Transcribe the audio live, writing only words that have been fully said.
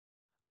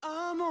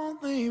I'm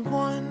only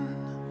one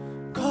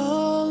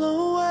call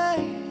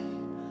away.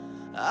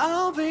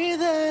 I'll be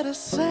there to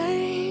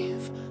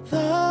save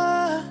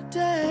the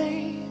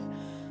day.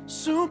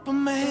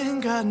 Superman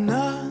got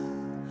nothing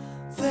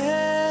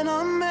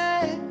on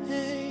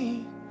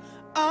me.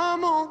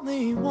 I'm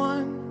only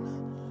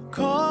one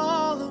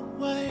call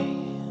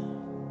away.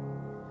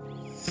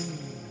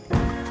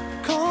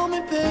 Call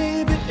me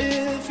baby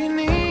if you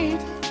need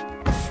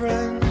a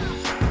friend.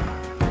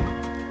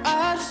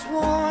 I just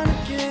wanna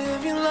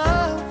give you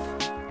love.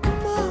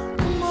 Come on,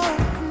 come on,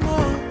 come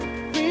on.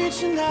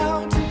 Reaching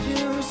out to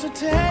you, so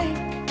take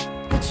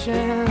a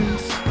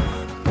chance.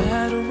 No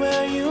matter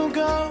where you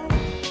go,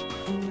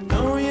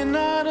 know you're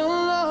not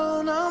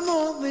alone. I'm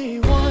only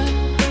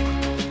one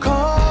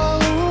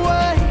call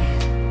away.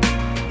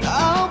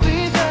 I'll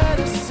be there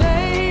to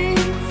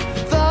save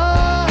the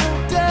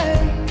day.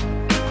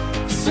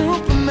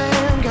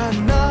 Superman got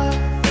nothing.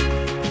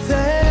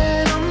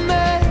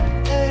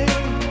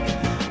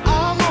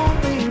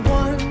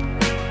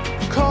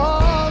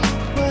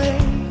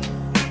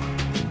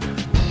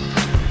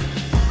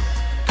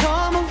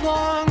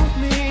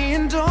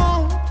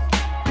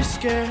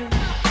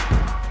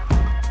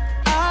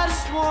 I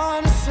just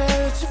wanna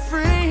set you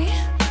free.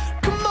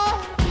 Come on,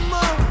 come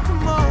on,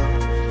 come on.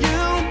 You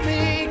and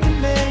me can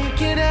make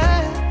it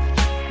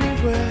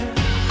anywhere.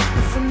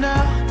 And for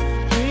now,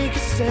 we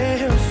can stay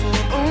here for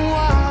a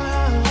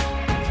while.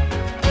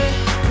 Yeah,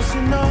 'cause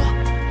you know,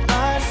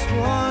 I just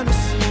wanna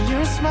see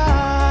you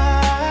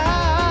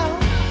smile.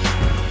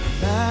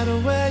 No matter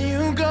where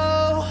you go,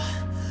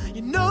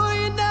 you know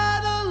you're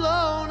not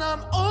alone.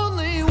 I'm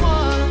only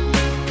one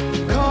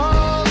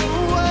call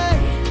away.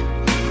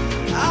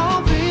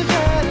 I'll be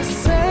there to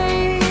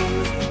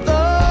save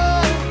the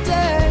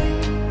day.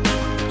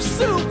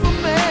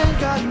 Superman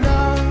got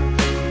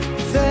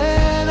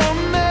nothing on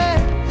me.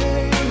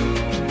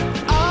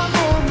 I'm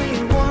only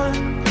one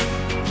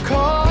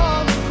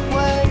call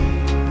away.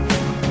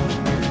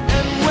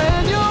 And when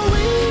you're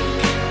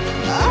weak,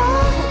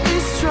 I'll be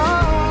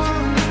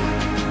strong.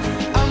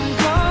 I'm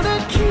gonna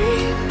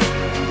keep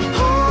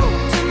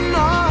holding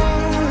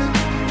on.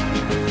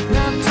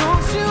 Now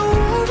don't you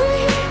worry,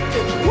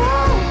 it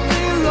won't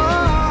be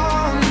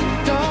long,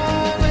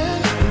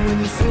 darling. And when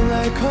you feel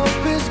like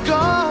hope is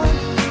gone,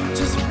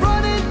 just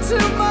run into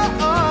my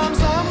arms.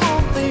 I'm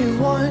only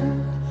one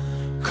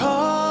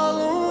call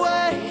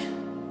away.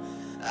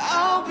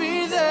 I'll be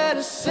there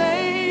to say